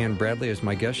Dr. Ann Bradley as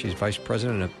my guest. She's Vice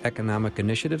President of Economic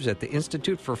Initiatives at the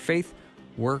Institute for Faith,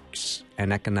 Works,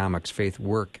 and Economics. Faith,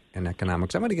 Work, and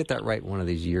Economics. I'm going to get that right one of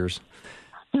these years.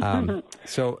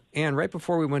 So, Ann, right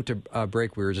before we went to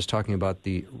break, we were just talking about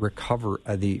the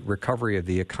recovery of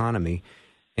the economy.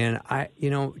 And,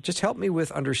 just help me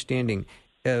with understanding,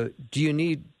 do you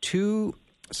need two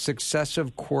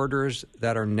successive quarters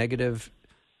that are negative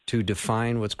to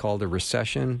define what's called a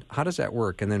recession? How does that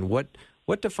work? And then what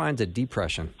defines a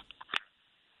depression?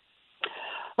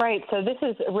 Right. So this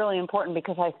is really important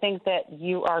because I think that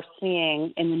you are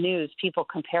seeing in the news people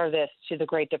compare this to the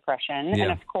Great Depression. Yeah.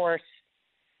 And, of course,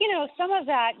 some of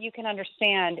that you can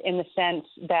understand in the sense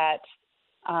that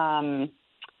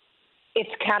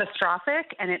it's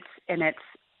catastrophic and it's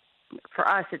for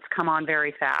us, it's come on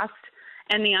very fast.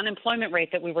 And the unemployment rate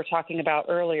that we were talking about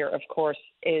earlier, of course,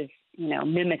 is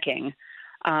mimicking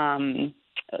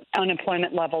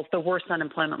unemployment levels, the worst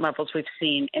unemployment levels we've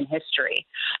seen in history.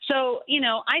 So,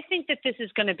 I think that this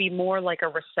is going to be more like a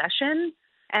recession.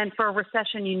 And for a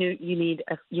recession, you need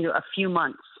a few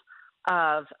months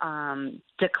of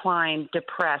decline,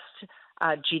 depressed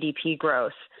GDP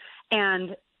growth,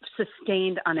 and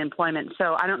sustained unemployment.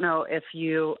 So I don't know if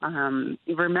you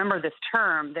remember this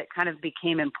term that kind of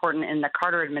became important in the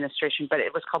Carter administration, but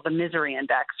it was called the misery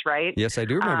index, right? Yes, I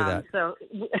do remember that. So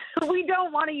we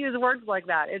don't want to use words like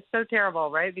that. It's so terrible,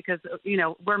 right? Because,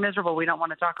 we're miserable. We don't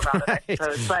want to talk about it, I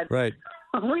suppose. But right.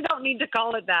 We don't need to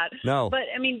call it that. No. But,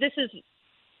 this is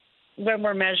when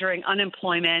we're measuring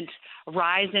unemployment,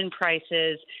 rise in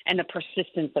prices, and the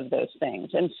persistence of those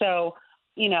things. And so,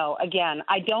 again,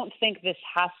 I don't think this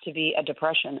has to be a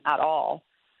depression at all.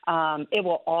 It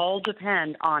will all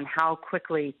depend on how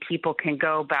quickly people can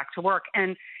go back to work.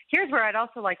 And here's where I'd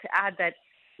also like to add that,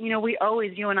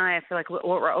 you and I feel like what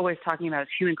we're always talking about is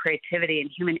human creativity and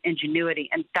human ingenuity.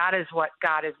 And that is what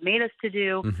God has made us to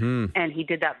do. Mm-hmm. And he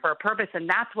did that for a purpose. And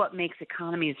that's what makes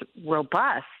economies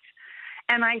robust.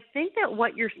 And I think that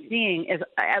what you're seeing is,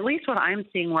 at least what I'm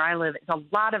seeing where I live, is a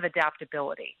lot of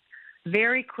adaptability.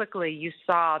 Very quickly, you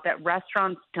saw that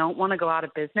restaurants don't want to go out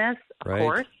of business, of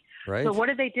course. Right. So what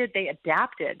did they do? They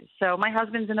adapted. So my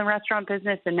husband's in the restaurant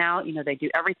business, and now, they do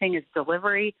everything is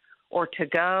delivery. or to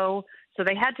go. So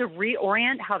they had to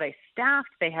reorient how they staffed.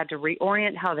 They had to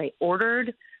reorient how they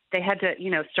ordered. They had to,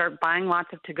 start buying lots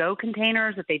of to-go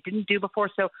containers that they didn't do before.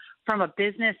 So from a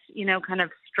business, kind of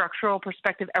structural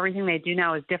perspective, everything they do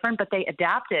now is different, but they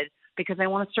adapted because they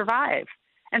want to survive.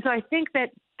 And so I think that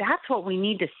that's what we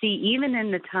need to see, even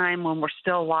in the time when we're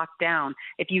still locked down.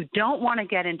 If you don't want to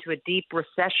get into a deep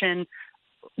recession,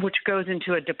 which goes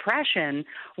into a depression,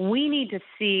 we need to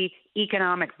see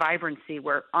economic vibrancy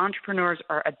where entrepreneurs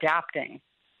are adapting.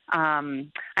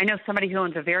 I know somebody who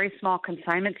owns a very small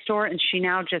consignment store, and she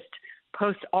now just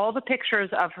posts all the pictures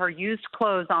of her used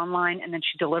clothes online, and then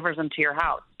she delivers them to your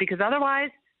house, because otherwise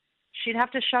she'd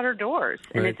have to shut her doors.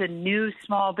 And Right. it's a new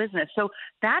small business. So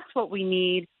that's what we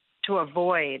need to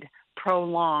avoid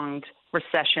prolonged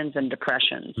recessions and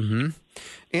depressions. Mm-hmm.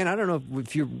 And I don't know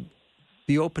if you'd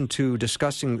be open to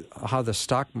discussing how the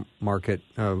stock market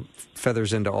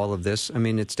feathers into all of this. I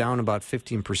mean, it's down about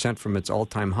 15% from its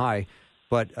all-time high,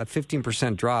 but a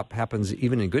 15% drop happens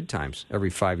even in good times every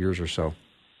 5 years or so.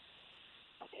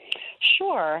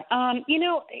 Sure.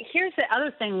 Here's the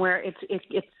other thing where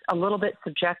it's a little bit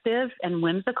subjective and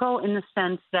whimsical in the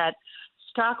sense that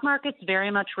stock markets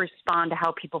very much respond to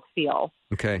how people feel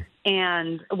Okay.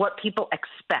 and what people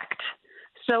expect.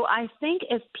 So I think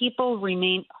if people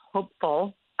remain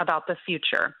hopeful about the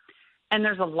future, and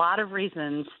there's a lot of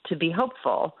reasons to be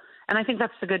hopeful, and I think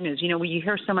that's the good news. We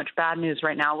hear so much bad news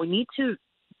right now. We need to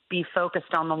be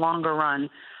focused on the longer run.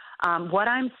 What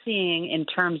I'm seeing in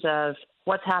terms of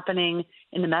what's happening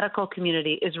in the medical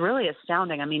community is really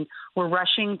astounding. I mean, we're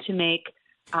rushing to make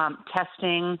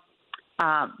testing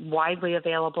widely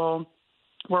available.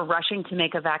 We're rushing to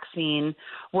make a vaccine.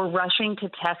 We're rushing to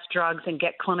test drugs and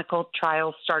get clinical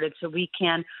trials started so we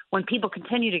can, when people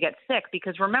continue to get sick,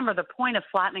 because remember, the point of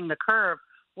flattening the curve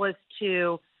was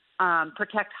to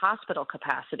protect hospital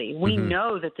capacity. We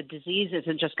know that the disease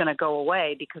isn't just going to go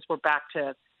away because we're back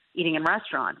to eating in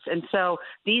restaurants. And so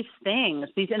these things,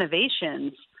 these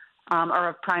innovations are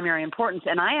of primary importance.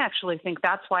 And I actually think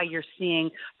that's why you're seeing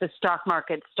the stock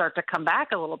market start to come back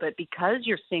a little bit, because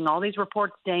you're seeing all these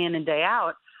reports day in and day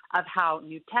out of how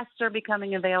new tests are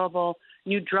becoming available,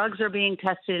 new drugs are being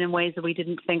tested in ways that we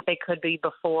didn't think they could be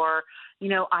before.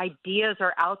 Ideas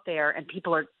are out there and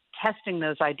people are testing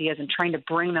those ideas and trying to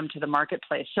bring them to the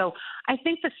marketplace. So I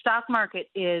think the stock market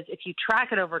is, if you track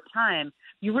it over time,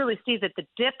 you really see that the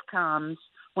dip comes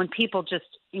when people just,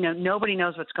 nobody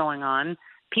knows what's going on.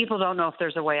 People don't know if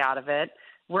there's a way out of it.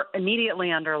 We're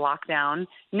immediately under lockdown.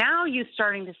 Now you're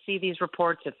starting to see these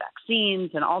reports of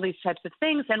vaccines and all these types of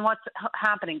things. And what's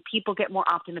happening? People get more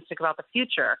optimistic about the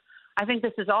future. I think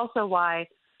this is also why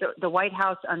the White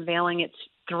House unveiling its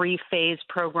 3-phase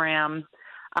program.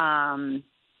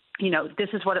 This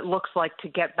is what it looks like to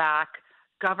get back.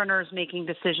 Governors making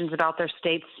decisions about their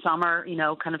states. Some are,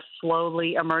 kind of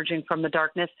slowly emerging from the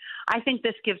darkness. I think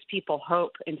this gives people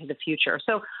hope into the future.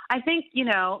 So I think,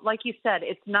 like you said,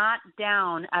 it's not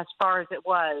down as far as it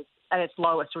was at its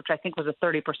lowest, which I think was a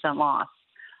 30% loss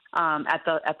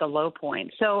at the low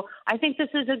point. So I think this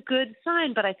is a good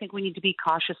sign, but I think we need to be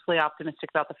cautiously optimistic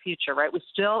about the future, right? We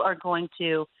still are going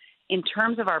to, in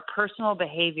terms of our personal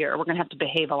behavior, we're going to have to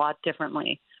behave a lot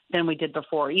differently than we did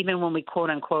before, even when we, quote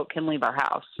unquote, can leave our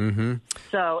house. Mm-hmm.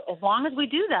 So as long as we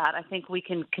do that, I think we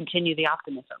can continue the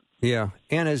optimism. Yeah.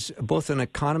 And as both an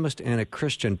economist and a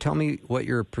Christian, tell me what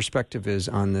your perspective is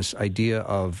on this idea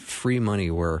of free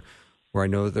money, where I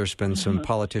know there's been some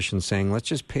politicians saying, let's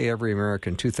just pay every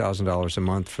American $2,000 a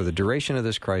month for the duration of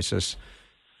this crisis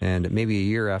and maybe a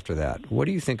year after that. What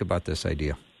do you think about this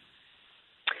idea?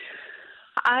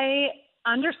 I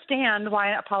understand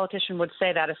why a politician would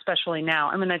say that, especially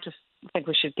now. I mean, I just think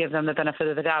we should give them the benefit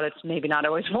of the doubt. It's maybe not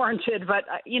always warranted, but,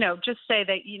 just say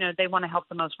that, they want to help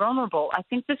the most vulnerable. I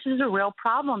think this is a real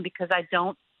problem because I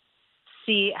don't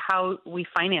see how we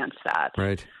finance that.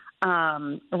 Right.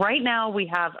 Right now we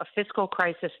have a fiscal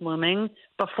crisis looming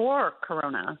before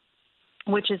Corona,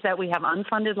 which is that we have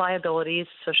unfunded liabilities,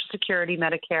 Social Security,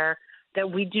 Medicare,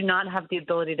 that we do not have the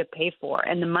ability to pay for,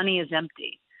 and the money is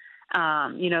empty.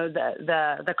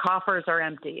 The coffers are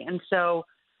empty. And so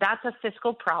that's a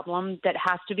fiscal problem that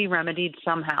has to be remedied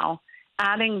somehow.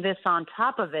 Adding this on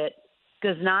top of it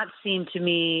does not seem to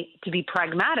me to be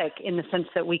pragmatic in the sense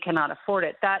that we cannot afford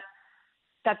it. That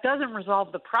doesn't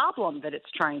resolve the problem that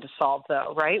it's trying to solve,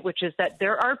 though, right? Which is that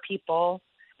there are people,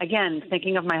 again,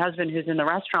 thinking of my husband who's in the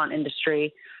restaurant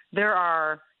industry, there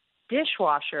are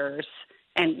dishwashers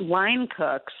and line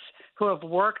cooks who have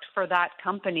worked for that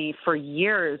company for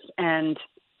years, and,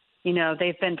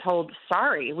 they've been told,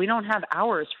 sorry, we don't have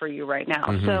hours for you right now.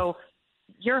 Mm-hmm. So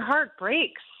your heart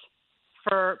breaks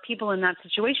for people in that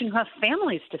situation who have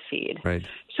families to feed. Right.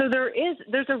 So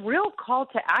there's a real call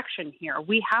to action here.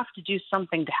 We have to do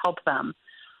something to help them.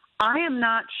 I am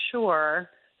not sure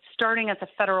starting at the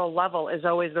federal level is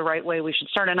always the right way we should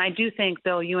start. And I do think,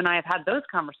 Bill, you and I have had those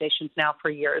conversations now for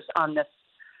years on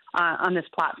this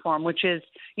platform, which is,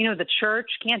 the church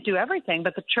can't do everything,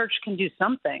 but the church can do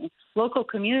something. Local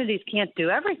communities can't do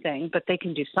everything, but they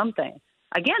can do something.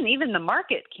 Again, even the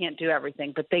market can't do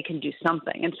everything, but they can do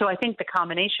something. And so I think the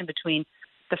combination between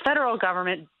the federal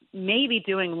government maybe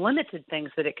doing limited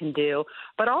things that it can do,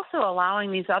 but also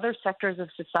allowing these other sectors of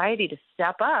society to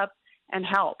step up and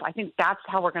help. I think that's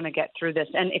how we're going to get through this.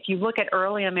 And if you look at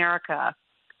early America,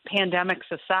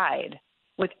 pandemics aside,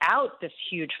 without this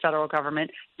huge federal government,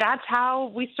 that's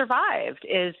how we survived,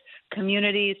 is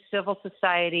communities, civil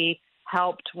society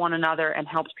helped one another and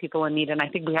helped people in need. And I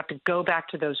think we have to go back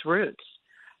to those roots,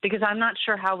 because I'm not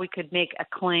sure how we could make a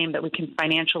claim that we can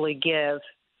financially give,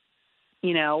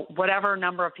 whatever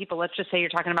number of people. Let's just say you're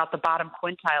talking about the bottom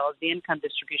quintile of the income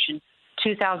distribution,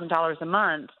 $2,000 a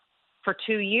month for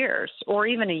 2 years or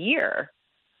even a year.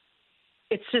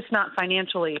 It's just not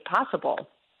financially possible.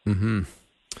 Mm-hmm.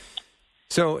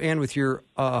 So, Ann, with your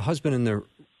husband in the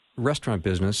restaurant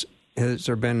business, has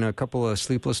there been a couple of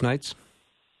sleepless nights?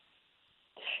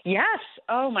 Yes.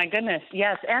 Oh, my goodness.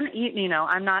 Yes. And,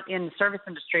 I'm not in the service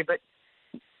industry, but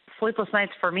sleepless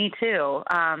nights for me, too.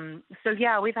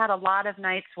 We've had a lot of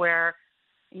nights where,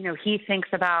 he thinks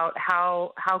about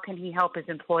how can he help his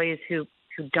employees who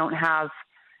don't have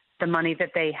the money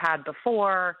that they had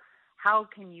before. How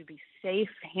can you be safe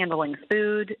handling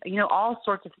food? All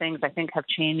sorts of things I think have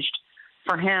changed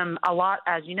for him a lot.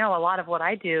 As you know, a lot of what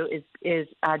I do is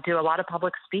do a lot of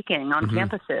public speaking on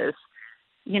campuses.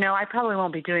 I probably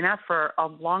won't be doing that for a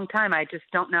long time. I just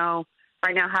don't know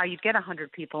right now how you'd get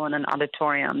 100 people in an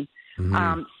auditorium.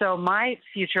 Mm-hmm. So my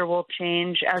future will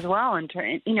change as well. And,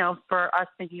 for us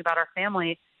thinking about our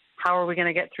family, how are we going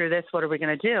to get through this? What are we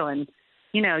going to do? And,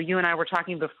 you and I were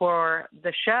talking before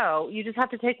the show, you just have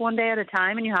to take one day at a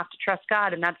time and you have to trust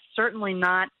God. And that's certainly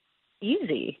not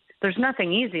easy. There's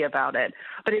nothing easy about it.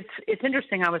 But it's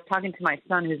interesting. I was talking to my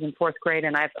son who's in 4th grade,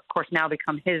 and I've, of course, now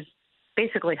become his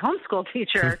basically homeschool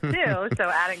teacher, too. So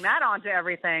adding that on to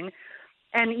everything.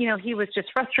 And, he was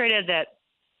just frustrated that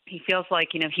he feels like,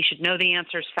 he should know the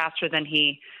answers faster than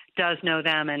he does know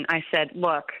them. And I said,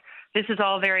 look, this is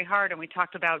all very hard. And we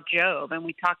talked about Job, and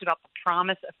we talked about the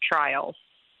promise of trials,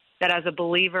 that as a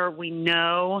believer, we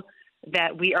know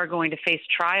that we are going to face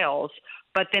trials.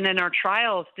 But then in our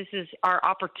trials, this is our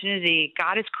opportunity.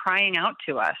 God is crying out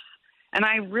to us. And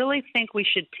I really think we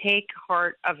should take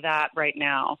heart of that right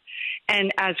now.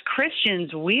 And as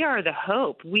Christians, we are the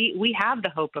hope. We have the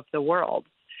hope of the world.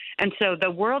 And so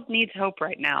the world needs hope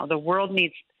right now. The world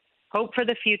needs hope for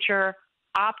the future,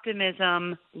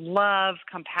 optimism, love,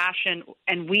 compassion,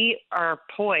 and we are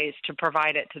poised to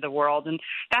provide it to the world. And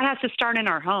that has to start in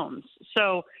our homes.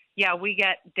 So, we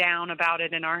get down about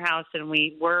it in our house and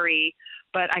we worry,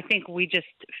 but I think we just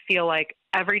feel like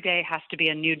every day has to be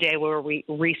a new day where we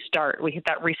restart. We hit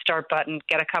that restart button,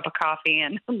 get a cup of coffee,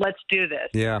 and let's do this.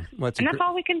 Yeah. Well, and that's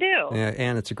all we can do. Yeah,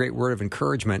 and it's a great word of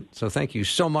encouragement. So thank you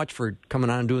so much for coming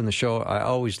on and doing the show. I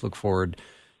always look forward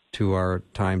to our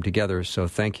time together, so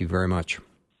thank you very much.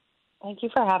 Thank you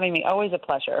for having me. Always a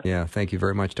pleasure. Yeah, thank you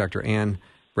very much. Dr. Ann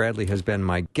Bradley has been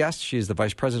my guest. She is the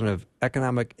Vice President of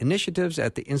Economic Initiatives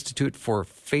at the Institute for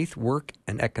Faith, Work,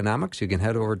 and Economics. You can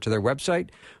head over to their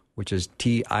website, which is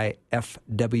tifwe.org.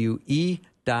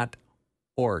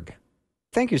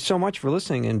 Thank you so much for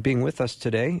listening and being with us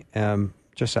today. I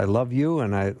love you,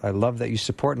 and I love that you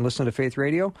support and listen to Faith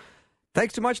Radio.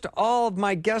 Thanks so much to all of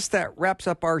my guests. That wraps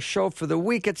up our show for the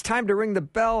week. It's time to ring the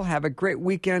bell. Have a great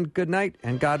weekend. Good night,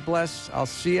 and God bless. I'll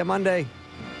see you Monday.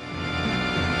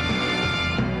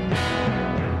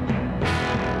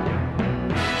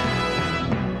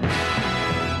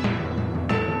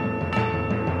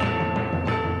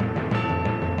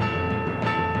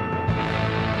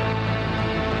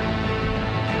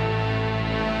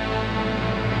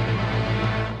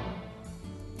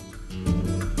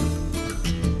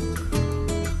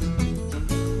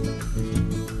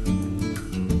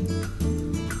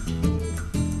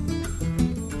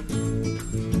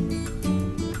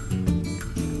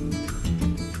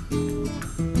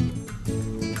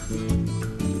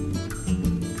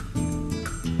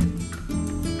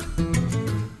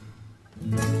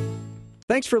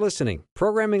 Thanks for listening.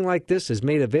 Programming like this is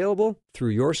made available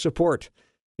through your support.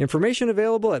 Information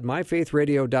available at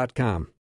myfaithradio.com.